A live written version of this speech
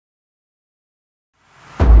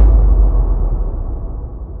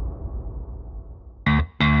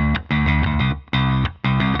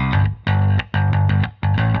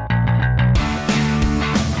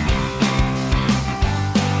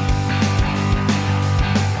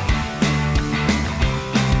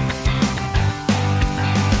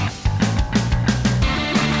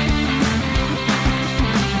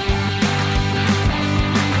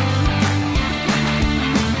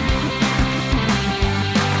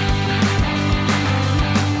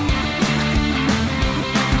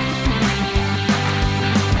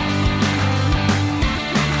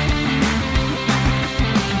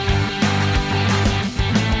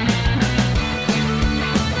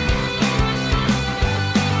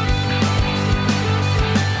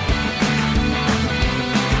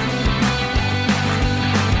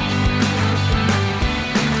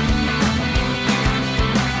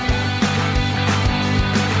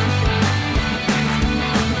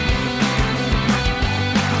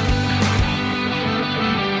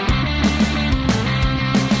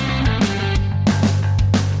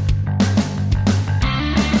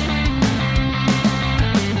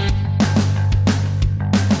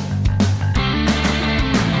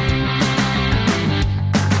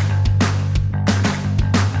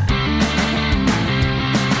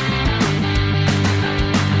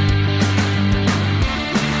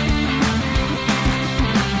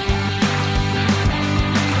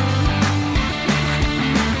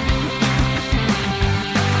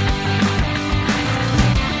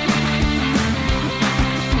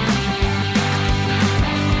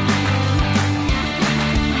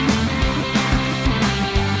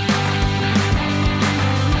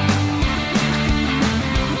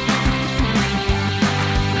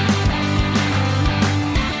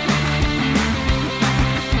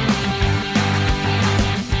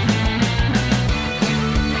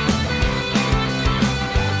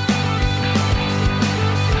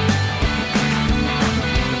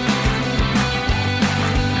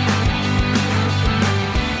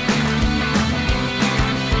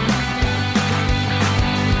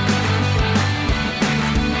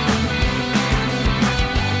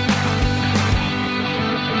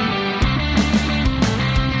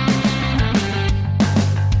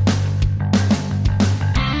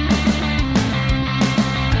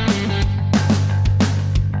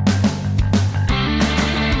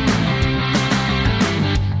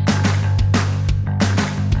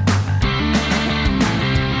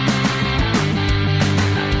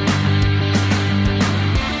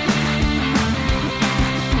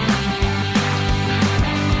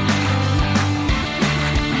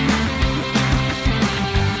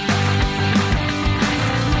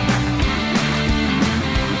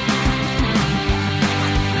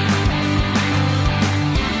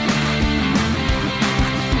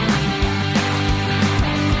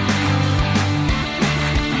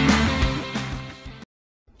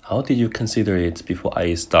How did you consider it before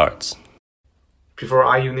IE starts? Before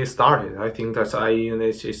IE unit started, I think that IE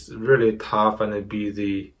unit is really tough and a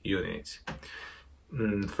busy unit.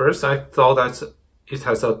 First, I thought that it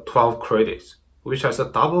has a 12 credits, which has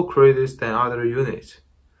a double credits than other units.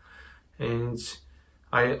 And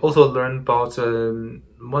I also learned about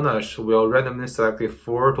Monash will randomly select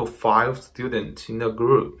 4 to 5 students in a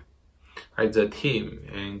group as a team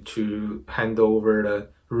and to hand over the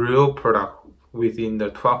real product within the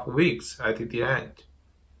 12 weeks at the end.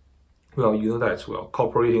 Well, you know that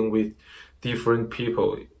cooperating with different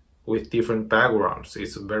people with different backgrounds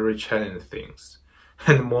is very challenging things.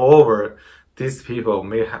 And moreover, these people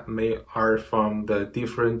may are from the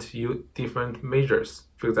different majors.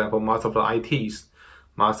 For example, most of the ITs,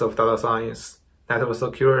 most of data science, network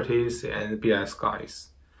securities, and BS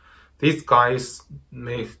guys. These guys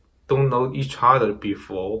don't know each other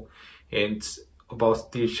before and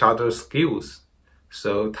about each other's skills.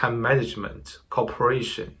 So time management,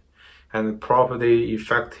 cooperation, and properly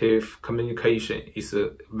effective communication is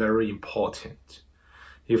very important.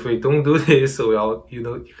 If we don't do this, well,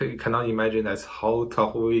 you cannot imagine that's how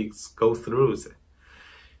 12 weeks go through.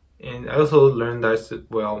 And I also learned that,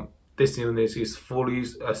 well, this unit is fully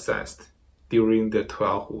assessed during the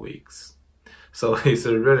 12 weeks. So it's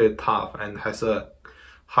really tough and has a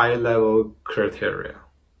high level criteria.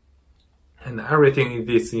 And everything in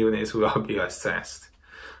this unit will be assessed.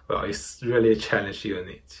 Well, it's really a challenge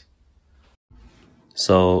unit.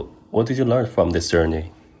 So, what did you learn from this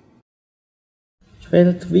journey?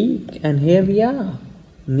 12th week, and here we are,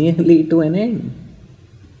 nearly to an end.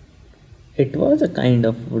 It was a kind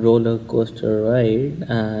of roller coaster ride,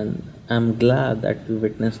 and I'm glad that we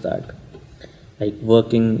witnessed that. Like,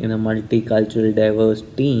 working in a multicultural, diverse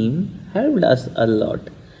team helped us a lot,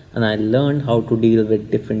 and I learned how to deal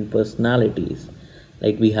with different personalities.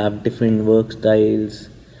 Like, we have different work styles.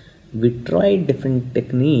 We tried different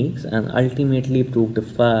techniques and ultimately proved the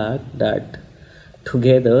fact that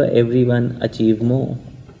together everyone achieved more.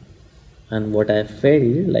 And what I felt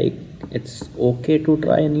like, it's okay to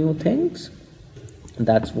try new things.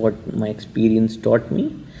 That's what my experience taught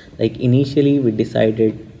me. Like, initially we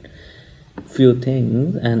decided few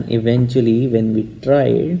things, and eventually when we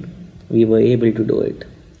tried, we were able to do it.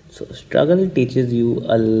 So struggle teaches you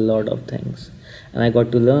a lot of things, and I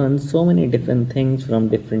got to learn so many different things from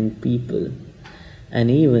different people.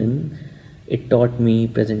 And even it taught me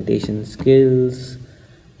presentation skills,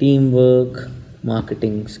 teamwork,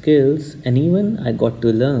 marketing skills, and even I got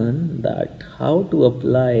to learn that how to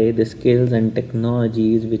apply the skills and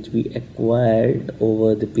technologies which we acquired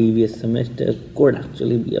over the previous semester could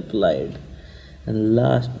actually be applied. And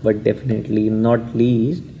last but definitely not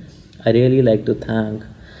least, I really like to thank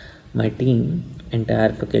my team,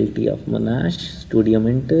 entire faculty of Monash, studio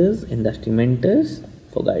mentors, industry mentors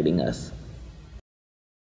for guiding us.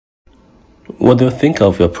 What do you think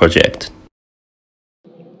of your project?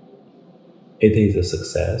 It is a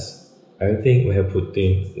success. Everything we have put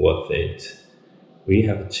in worth it. We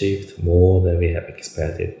have achieved more than we have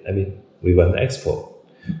expected. We won the expo,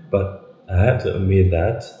 but I have to admit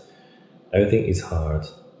that everything is hard.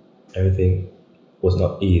 Everything was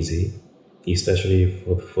not easy, especially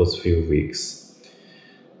for the first few weeks.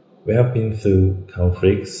 We have been through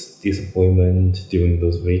conflicts, disappointment during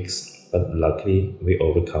those weeks, but luckily we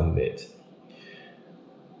overcome it.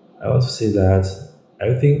 I want to say that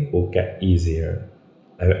everything will get easier.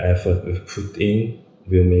 Every effort we've put in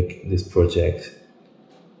will make this project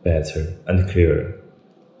better and clearer.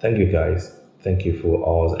 Thank you guys. Thank you for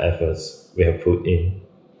all the efforts we have put in.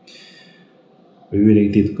 We really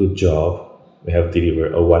did a good job. We have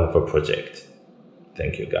delivered a wonderful project.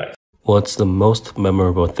 Thank you guys. What's the most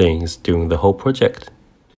memorable things during the whole project?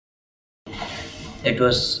 It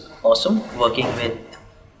was awesome working with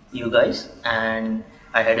you guys, and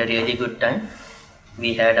I had a really good time.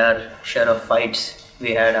 We had our share of fights,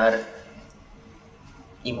 we had our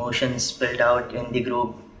emotions spilled out in the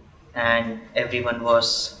group, and everyone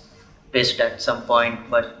was pissed at some point,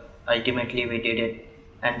 but ultimately we did it.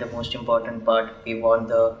 And the most important part, we won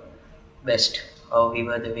the best, we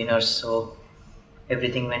were the winners. So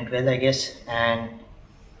everything went well, I guess, and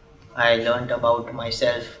I learned about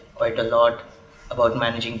myself quite a lot, about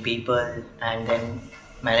managing people and then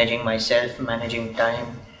managing myself, managing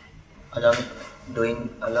time, along doing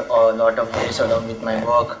a lot of this along with my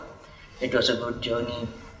work. It was a good journey.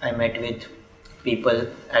 I met with people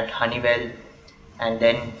at Honeywell, and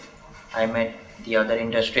then I met the other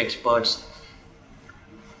industry experts.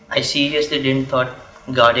 I seriously didn't thought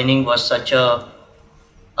gardening was such a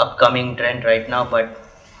upcoming trend right now, but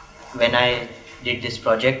when I did this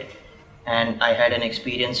project and I had an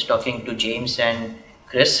experience talking to James and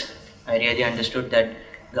Chris. I really understood that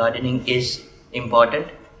gardening is important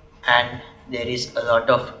and there is a lot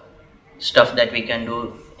of stuff that we can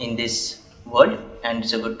do in this world, and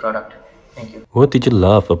it's a good product. Thank you. What did you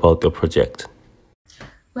love about your project?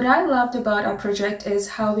 What I loved about our project is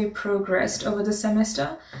how we progressed over the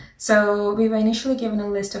semester. So we were initially given a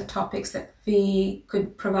list of topics that we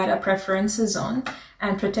could provide our preferences on,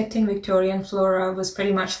 and protecting Victorian flora was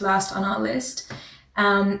pretty much last on our list.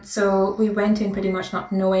 So we went in pretty much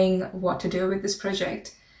not knowing what to do with this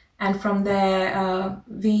project. And from there,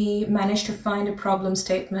 we managed to find a problem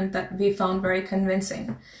statement that we found very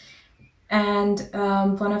convincing. And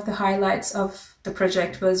one of the highlights of the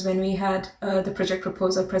project was when we had the project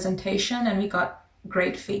proposal presentation, and we got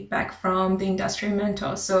great feedback from the industry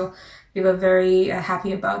mentors. So we were very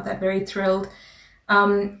happy about that, very thrilled.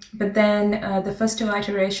 But then the first two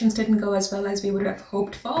iterations didn't go as well as we would have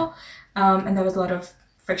hoped for. And there was a lot of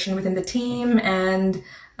friction within the team, and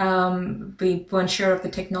we weren't sure of the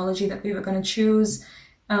technology that we were going to choose.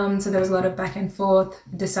 So there was a lot of back and forth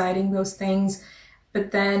deciding those things.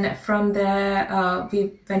 But then from there,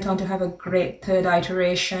 we went on to have a great third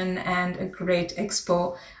iteration and a great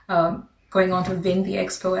expo, going on to win the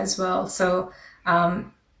expo as well. So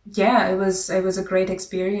yeah, it was a great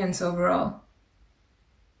experience overall.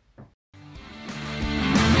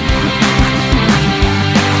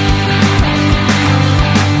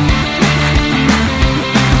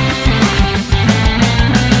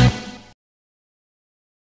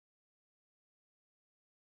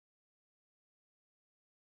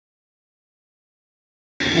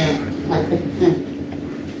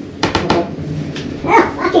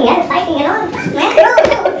 Fucking hell, fighting and all.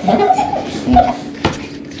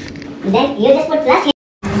 Then you just put plus here.